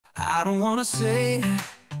I don't wanna say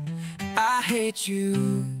I hate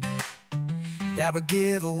you. That would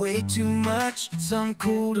give away too much. It's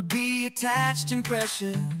uncool to be attached and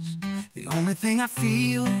precious. The only thing I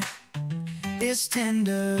feel is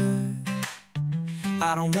tender.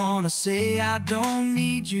 I don't wanna say I don't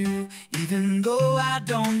need you, even though I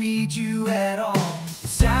don't need you at all.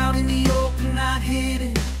 It's out in the open, not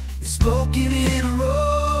hidden. It's spoken in a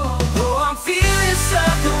row. Oh, I'm feeling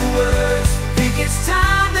of the words. Think it's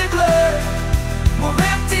time they blur. More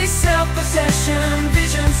empty self-possession,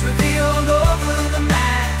 visions revealed over the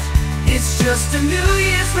mat. It's just a New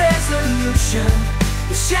Year's resolution.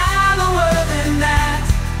 It's shallower than that.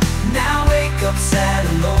 Now wake up sad,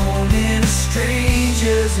 alone in a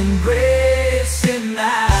stranger's embrace at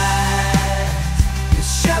night.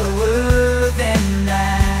 It's shallower than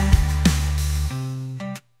that.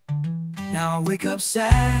 Now I wake up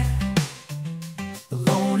sad,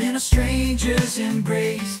 alone in a stranger's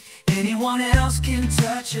embrace. Anyone else can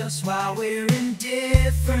touch us while we're in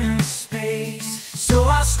different space. So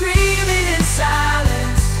I'll scream it in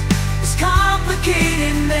silence, this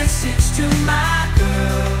complicated message to my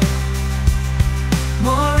girl.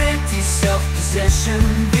 More empty self-possession,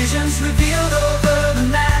 visions revealed over the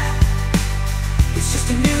map. It's just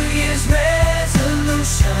a New Year's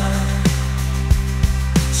resolution,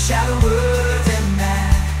 shallower than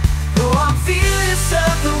that. Though I'm fearless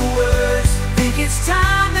of the words, think it's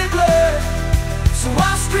time they blur. So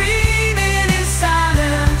I'll scream it in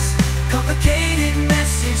silence, complicated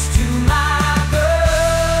message to my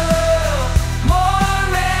girl.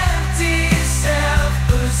 More empty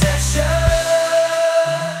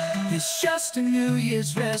self-possession. It's just a New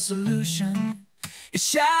Year's resolution. It's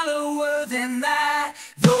shallower than that.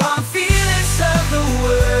 Though I'm fearless of the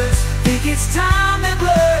words, think it's time they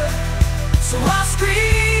blur. So I'll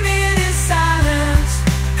scream it in silence,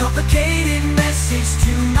 complicated message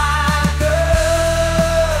to my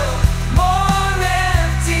girl. More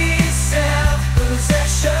empty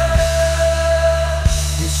self-possession.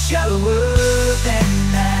 It's shallower than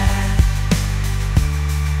that.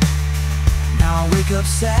 Now I wake up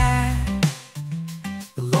sad,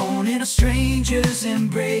 alone in a stranger's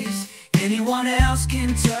embrace. Anyone else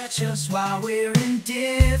can touch us while we're in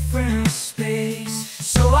different space.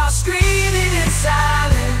 So I'll scream it in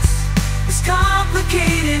silence, this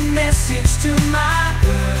complicated message to my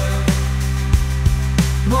girl.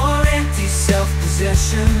 More empty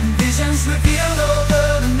self-possession, visions revealed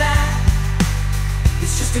over the map.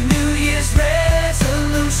 It's just a New Year's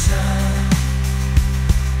resolution,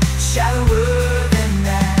 shallower than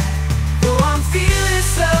that. Though I'm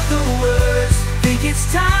fearless of the words, think it's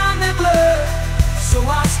time they blur. So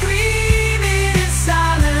I'll scream it in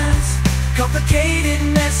silence, complicated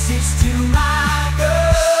message to my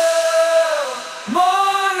girl.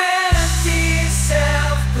 More empty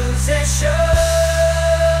self-possession,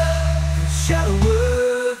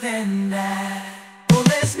 shallower than that. Well,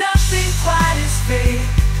 there's nothing quite as fake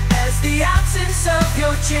as the absence of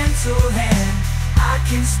your gentle hand. I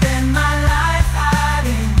can spend my life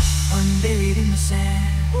hiding, unburied in the sand.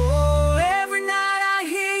 Oh, every night I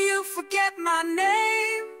hear you forget my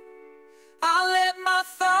name. I'll let my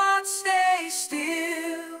thoughts stay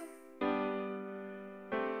still.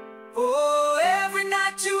 Oh, every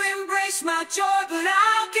night you embrace my joy, but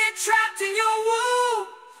I'll get trapped in your womb.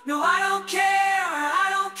 No, I don't care, I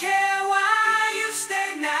don't care.